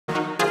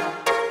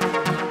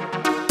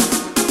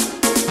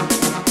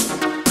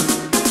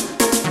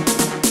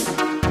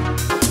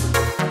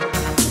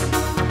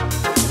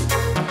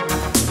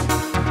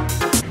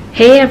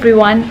Hey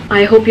everyone,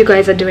 I hope you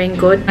guys are doing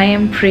good. I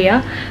am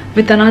Priya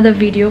with another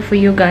video for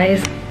you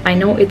guys. I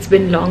know it's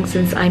been long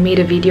since I made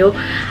a video.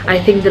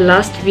 I think the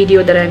last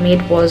video that I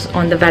made was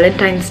on the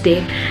Valentine's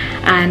Day,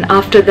 and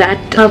after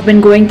that I've been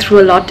going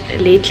through a lot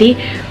lately,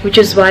 which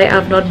is why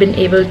I've not been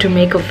able to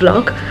make a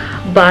vlog.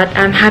 But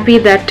I'm happy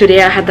that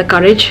today I had the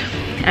courage,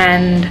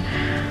 and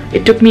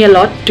it took me a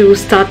lot to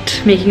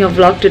start making a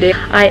vlog today.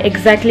 I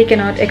exactly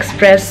cannot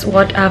express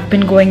what I've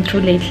been going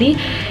through lately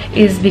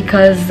is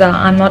because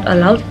I'm not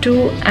allowed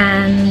to,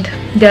 and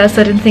there are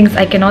certain things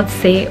I cannot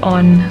say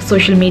on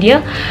social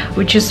media,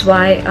 which is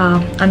why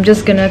I'm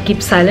just gonna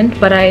keep silent.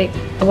 But I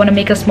want to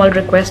make a small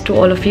request to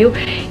all of you.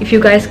 If you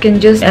guys can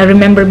just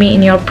remember me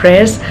in your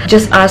prayers,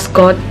 just ask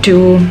God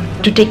to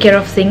take care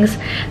of things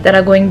that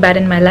are going bad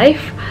in my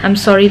life. I'm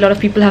sorry, a lot of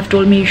people have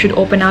told me you should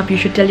open up, you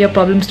should tell your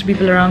problems to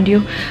people around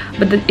you,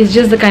 but it's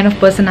just the kind of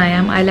person I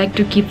am. I like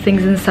to keep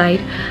things inside,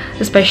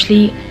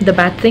 especially the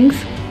bad things.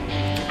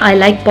 I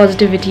like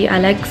positivity, I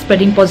like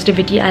spreading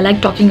positivity, I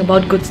like talking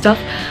about good stuff,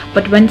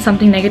 but when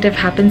something negative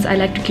happens, I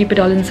like to keep it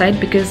all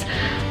inside because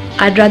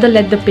I'd rather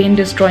let the pain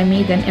destroy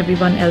me than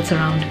everyone else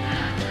around.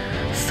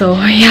 So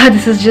yeah,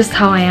 this is just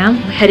how I am.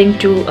 Heading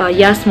to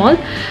Yas Mall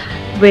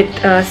with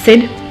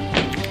Sid,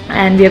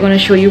 and we are going to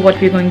show you what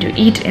we're going to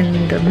eat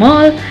in the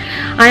mall.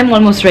 I am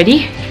almost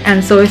ready,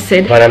 and so is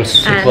Sid. But I'm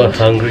super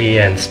hungry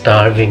and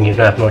starving. You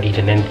know, I've not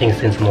eaten anything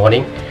since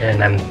morning,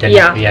 and I'm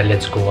telling Priya,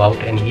 let's go out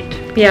and eat.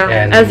 Yeah,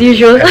 and as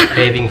usual. I'm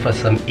craving for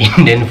some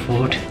Indian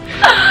food.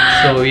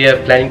 So we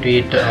are planning to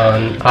eat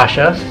on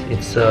Asha's.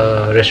 It's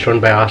a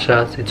restaurant by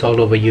Asha's. It's all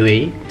over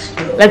UAE.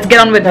 Let's get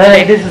on with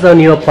it. This is our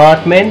new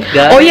apartment,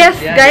 guys. Oh yes,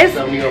 guys. This is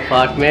our new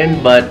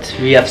apartment, but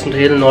we have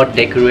still not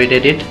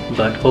decorated it.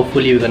 But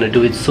hopefully we're gonna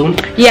do it soon.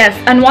 Yes,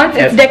 and once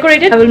it's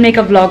decorated, I will make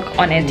a vlog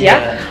on it.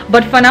 Yeah.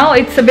 But for now,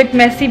 it's a bit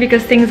messy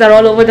because things are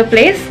all over the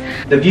place.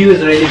 The view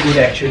is really good,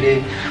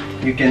 actually.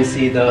 You can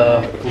see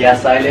the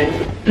Yas Island.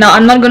 Now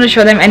I'm not going to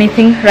show them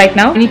anything right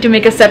now. I need to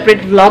make a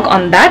separate vlog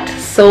on that,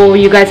 so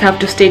you guys have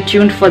to stay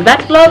tuned for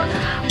that vlog.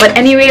 But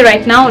anyway,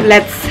 right now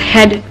let's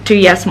head to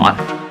Yas Mall.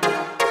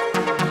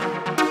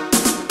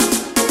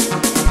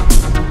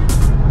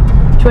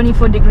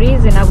 24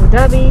 degrees in Abu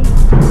Dhabi.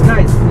 It's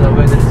nice, the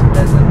weather is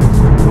pleasant.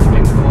 You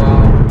can go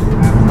out,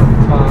 have some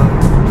fun.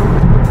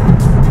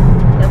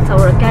 That's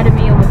our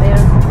academy over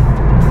there.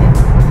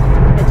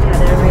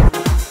 Etihad Airways.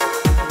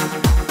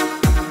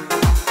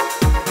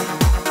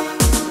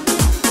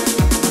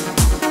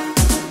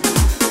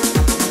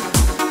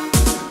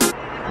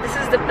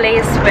 The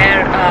place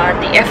where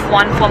the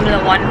F1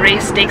 Formula 1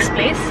 race takes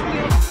place.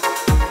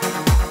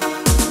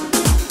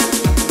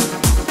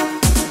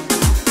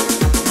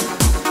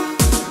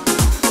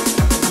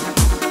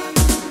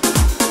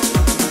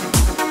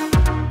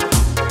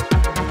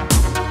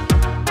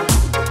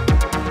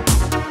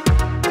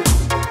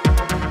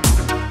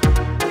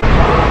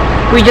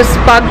 We just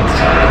parked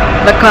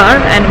the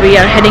car and we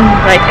are heading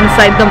right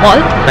inside the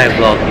mall. I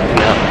vlog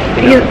now.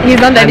 He's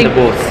not letting.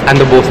 I'm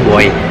the boss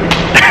boy.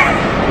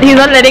 He's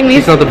not letting me.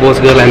 He's not the boss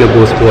girl, I'm the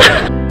boss boy.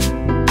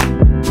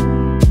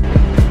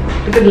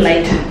 Look at the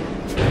light.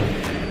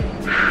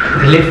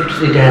 The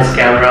lift, it has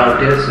camera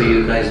out there, so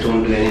you guys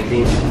don't do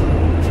anything.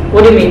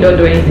 What do you mean, don't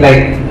do anything?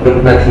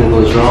 Like, nothing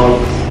goes wrong.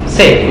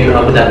 Safe, you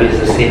know, Abu Dhabi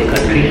is a safe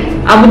country.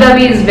 Abu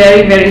Dhabi is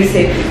very, very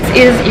safe.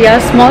 This is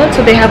Yas Mall,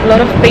 so they have a lot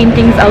of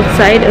paintings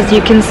outside, as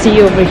you can see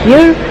over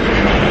here.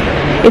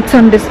 It's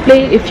on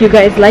display. If you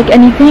guys like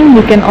anything,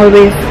 you can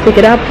always pick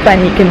it up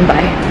and you can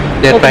buy.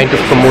 They're trying to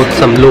promote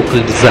some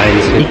local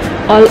designs.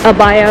 All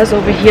abayas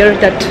over here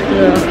that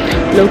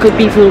local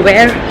people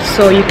wear,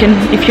 so you can,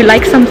 if you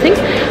like something,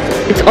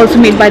 it's also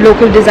made by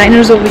local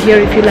designers over here.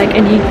 If you like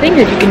anything,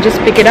 that you can just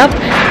pick it up,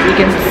 you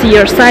can see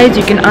your size,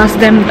 you can ask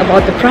them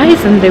about the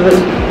price and they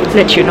will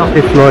let you know.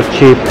 It's not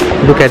cheap.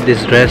 Look at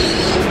this dress.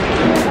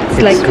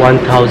 It's like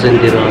 1,000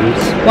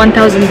 dirhams.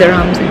 1,000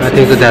 dirhams. I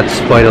think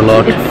that's quite a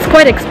lot. It's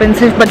quite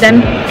expensive, but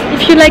then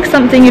if you like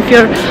something, if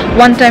you're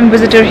one-time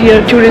visitor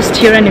here, tourist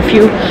here, and if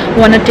you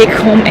want to take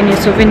home any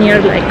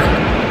souvenir, like,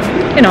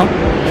 you know,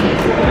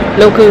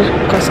 local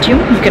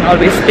costume, you can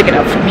always pick it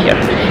up from here.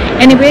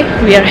 Anyway,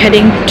 we are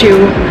heading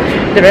to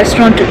the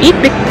restaurant to eat.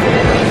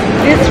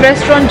 This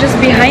restaurant just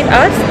behind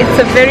us, it's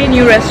a very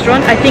new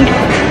restaurant. I think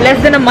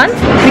less than a month.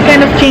 We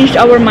kind of changed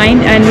our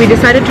mind and we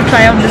decided to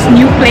try out this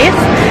new place.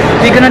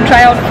 We're gonna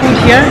try out food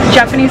here,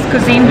 Japanese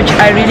cuisine, which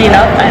I really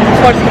love, and of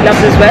course he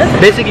loves as well.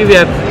 Basically, we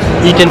have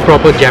eaten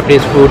proper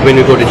Japanese food when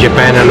we go to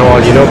Japan and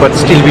all, you know, but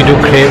still we do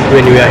crave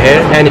when we are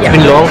here. And it's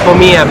been long for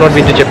me. I've not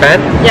been to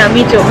Japan. Yeah,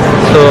 me too.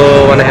 So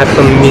I want to have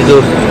some miso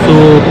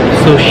soup,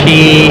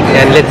 sushi,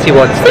 and let's see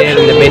what's there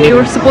in the menu.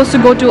 We were supposed to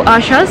go to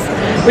Asha's,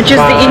 which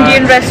is the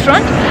Indian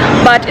restaurant,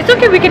 but it's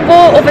okay, we can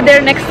go over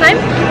there next time.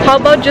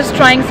 How about just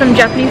trying some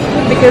Japanese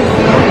food, because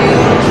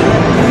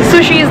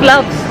sushi is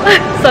love.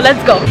 So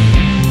let's go.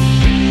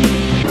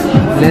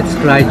 Let's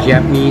try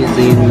Japanese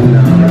in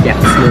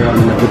Heeellloooo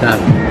in Abu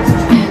Dhabi.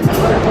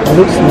 It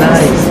looks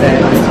nice and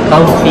it's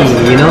comfy,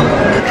 you know.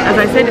 As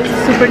I said, it's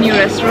a super new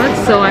restaurant,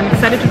 so I'm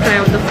excited to try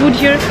out the food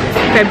here.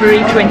 February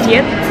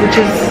 20th, which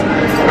is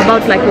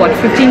about like what,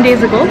 15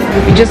 days ago.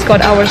 We just got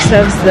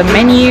ourselves the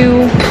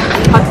menu,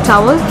 hot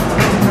towel.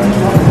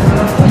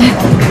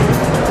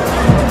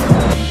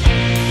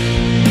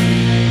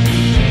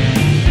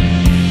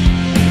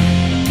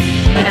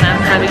 And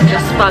I'm having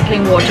just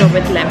sparkling water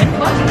with lemon.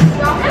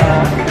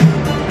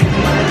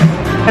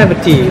 Have a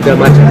tea, the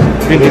matcha.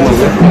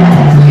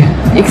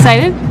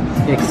 Excited?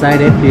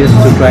 Excited, yes,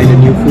 to try the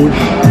new food.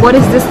 What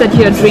is this that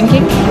you're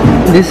drinking?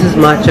 This is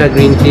matcha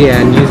green tea,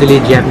 and usually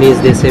Japanese,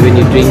 they say when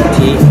you drink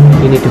tea,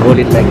 you need to hold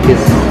it like this.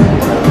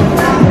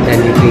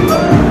 Then you drink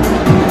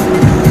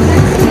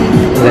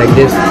like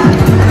this.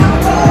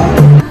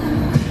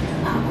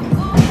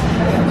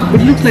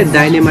 It looks like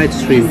dynamite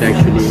shrimp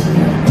actually,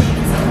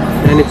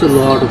 and it's a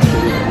lot of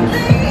shrimp.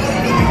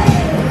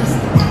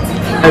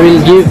 I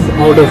will give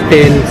out of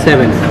 10,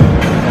 7.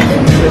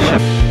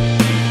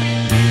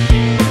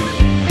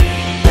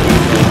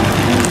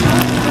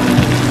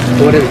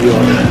 What is your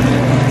order?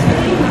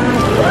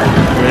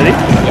 Ready?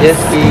 Yes,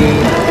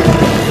 please.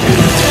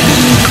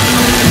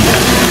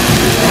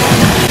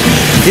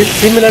 This is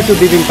similar to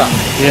bibimbap.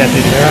 Yeah,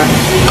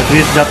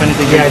 this is Japanese.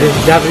 Yeah, this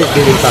is Japanese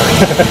bibimbap.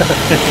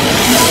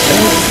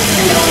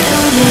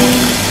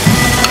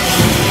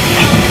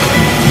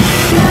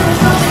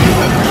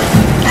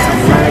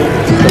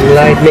 Some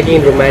light,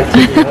 making it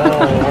romantic.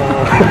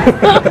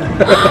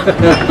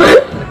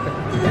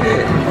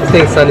 I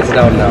think sun is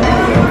down now.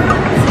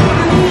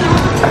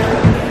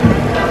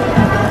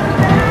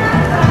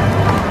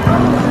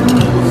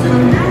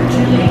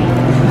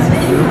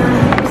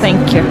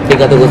 Thank you.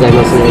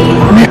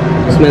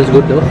 Smells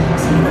good though.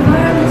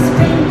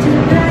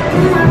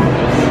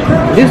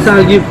 This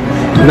I'll give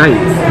 9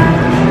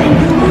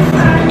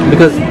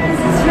 because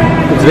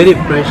it's very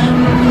fresh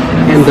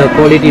and the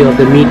quality of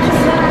the meat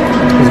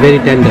is very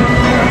tender.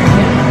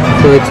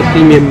 So it's a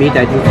premium meat.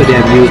 I think so they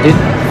have used it.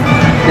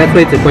 That's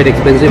why it's quite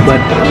expensive, but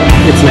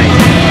it's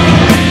nice.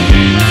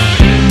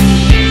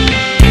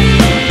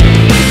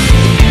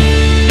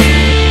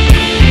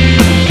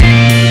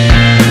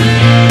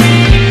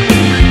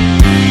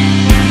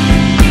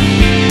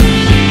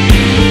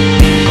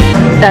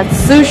 That's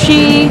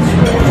sushi.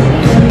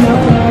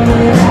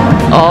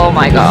 Oh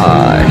my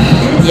gosh.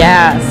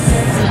 Yes.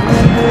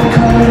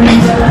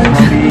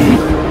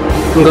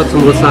 We got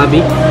some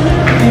wasabi.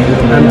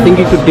 I'm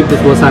thinking to dip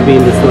this wasabi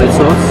in the soy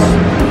sauce.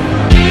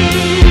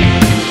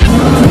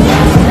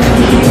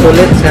 So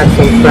let's have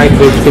some fried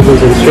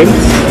vegetables and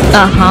shrimps.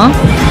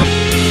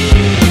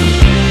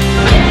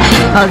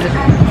 How's it?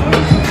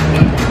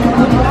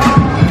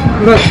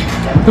 But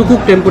to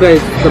cook tempura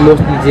is the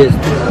most easiest.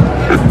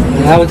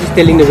 I was just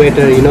telling the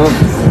waiter, you know,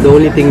 the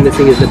only thing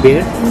missing is the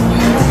beer,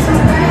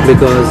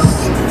 because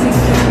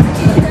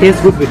it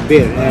tastes good with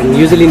beer, and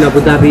usually in Abu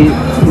Dhabi,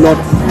 not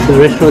the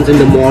restaurants in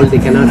the mall, they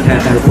cannot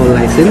have alcohol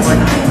license,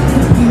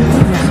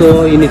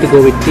 so you need to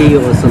go with tea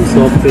or some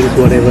soft drinks,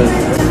 whatever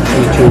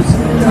you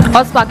choose.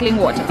 Or sparkling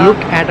water. Look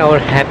at our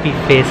happy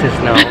faces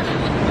now.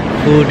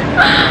 Food.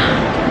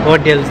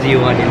 What else do you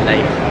want in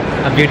life?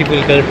 A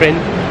beautiful girlfriend?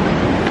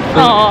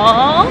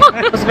 Aww.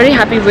 I was very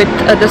happy with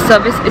the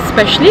service,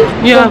 especially.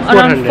 Yeah,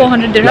 around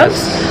 400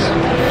 dirhams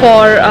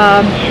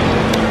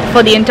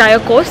for the entire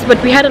course, but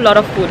we had a lot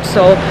of food,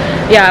 so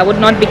yeah, I would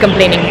not be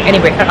complaining.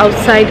 Anyway,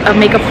 outside a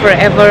Makeup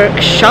Forever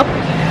shop,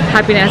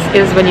 happiness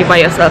is when you buy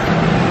yourself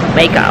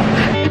makeup.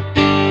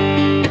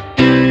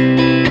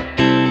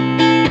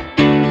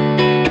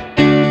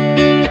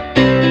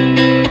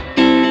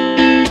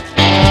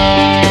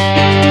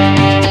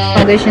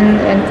 Foundation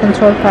and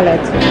control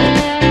palette.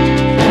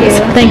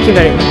 Thank you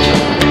very much.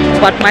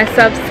 Bought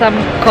myself some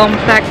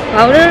compact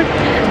powder.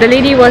 The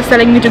lady was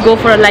telling me to go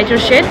for a lighter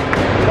shade,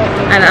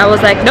 and I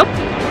was like, nope,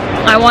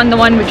 I want the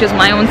one which is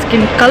my own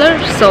skin color.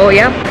 So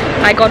yeah,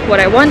 I got what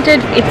I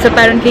wanted. It's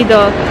apparently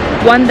the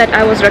one that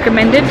I was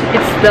recommended.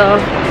 It's the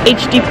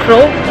HD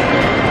Pro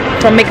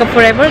from Makeup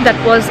Forever that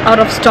was out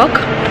of stock,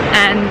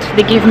 and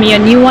they gave me a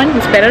new one.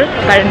 It's better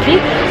apparently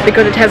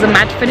because it has a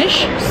matte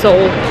finish,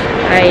 so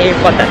I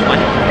bought that one.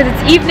 Because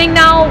it's evening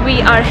now,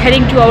 we are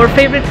heading to our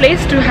favorite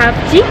place to have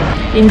tea.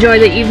 Enjoy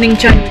the evening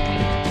chai with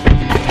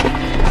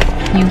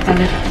me. New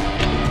palette.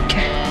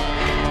 Okay.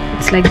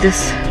 It's like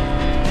this.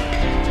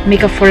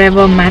 Makeup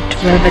Forever matte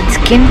velvet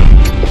skin.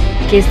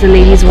 In case the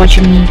lady is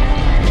watching me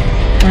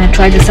when I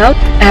try this out.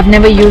 I have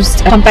never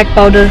used a compact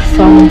powder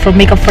from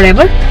Makeup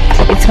Forever.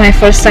 It's my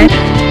first time.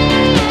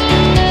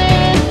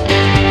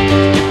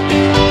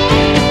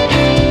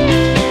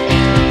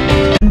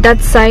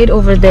 That side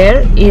over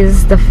there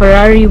is the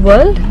Ferrari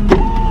world.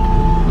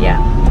 Yeah,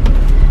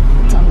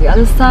 it's on the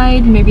other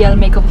side. Maybe I'll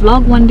make a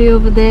vlog one day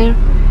over there.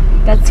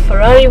 That's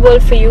Ferrari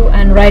world for you,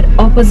 and right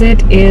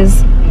opposite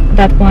is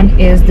that one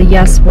is the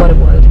Yas water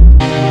world.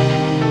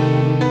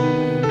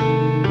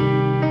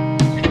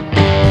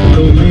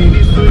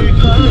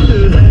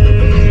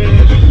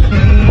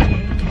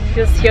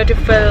 Just here to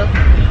fill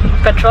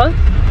petrol.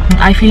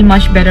 I feel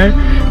much better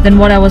than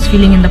what I was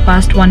feeling in the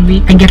past 1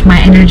 week. I get my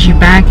energy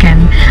back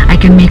and I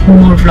can make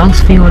more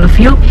vlogs for all of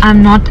you.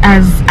 I'm not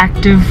as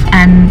active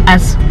and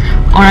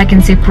or I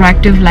can say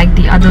proactive like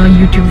the other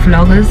YouTube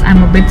vloggers.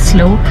 I'm a bit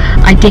slow.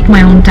 I take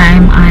my own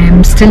time. I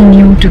am still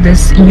new to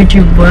this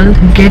YouTube world.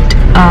 Get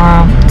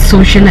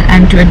social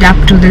and to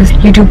adapt to this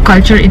YouTube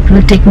culture, it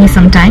will take me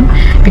some time,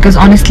 because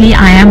honestly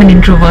I am an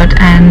introvert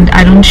and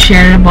I don't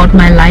share about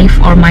my life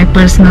or my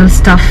personal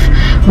stuff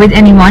with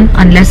anyone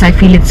unless I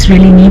feel it's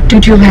really neat.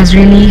 YouTube has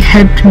really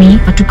helped me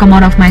to come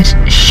out of my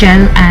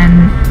shell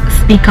and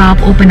speak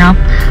up, open up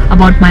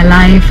about my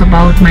life,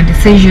 about my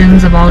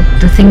decisions, about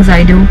the things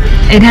I do.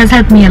 It has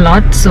helped me a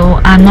lot. So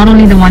I'm not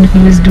only the one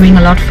who is doing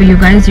a lot for you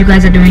guys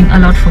are doing a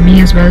lot for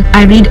me as well.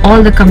 I read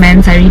all the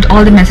comments, I read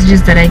all the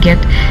messages that I get,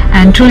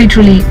 and truly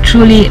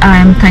I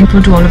am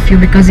thankful to all of you,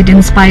 because it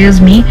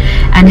inspires me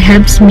and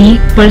helps me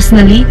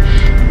personally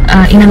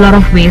in a lot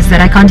of ways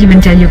that I can't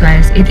even tell you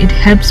guys. It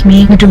helps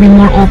me to be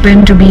more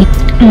open, to be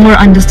more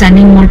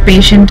understanding, more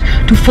patient,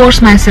 to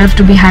force myself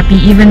to be happy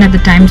even at the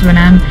times when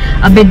I'm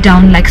a bit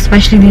down, like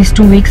especially these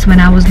 2 weeks when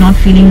I was not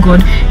feeling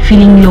good,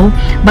 feeling low.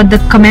 But the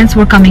comments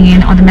were coming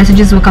in, or the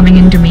messages were coming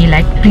in to me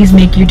like, please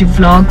make YouTube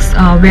vlogs,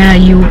 where are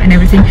you, and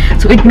everything.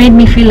 So it made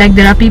me feel like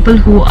there are people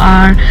who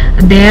are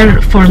there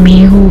for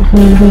me,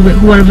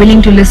 who are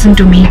willing to listen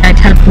to me. It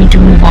helped me to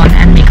move on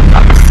and make a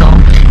vlog. So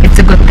it's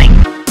a good thing.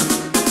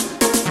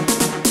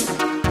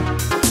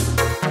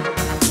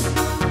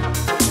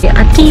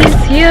 Tea is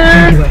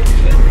here.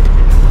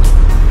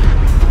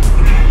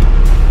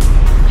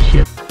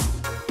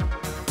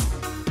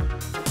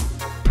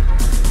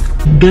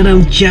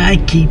 गरम चाय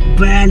की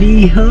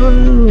प्याली हो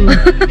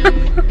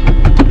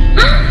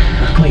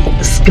कोई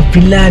उसको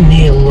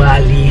पिलाने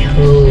वाली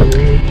हो.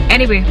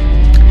 Anyway,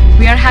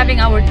 we are having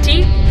our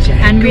tea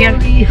and we are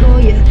हो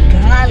या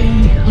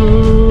काली हो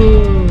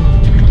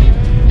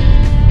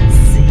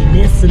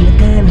सीने से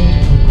लगाने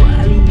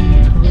वाली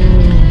हो.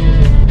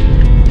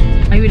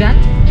 Are you done?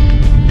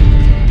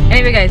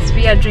 Anyway guys,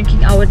 we are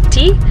drinking our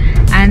tea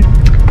and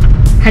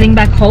heading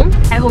back home.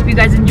 I hope you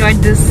guys enjoyed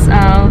this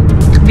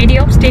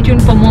video. Stay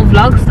tuned for more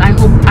vlogs. I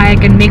hope I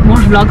can make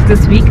more vlogs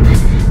this week.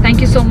 Thank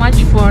you so much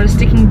for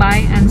sticking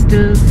by and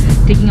still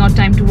taking out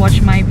time to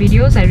watch my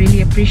videos. I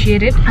really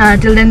appreciate it.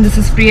 Till then, this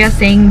is Priya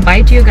saying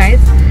bye to you guys,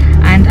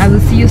 and I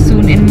will see you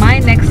soon in my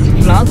next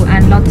vlog,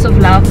 and lots of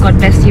love. God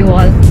bless you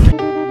all.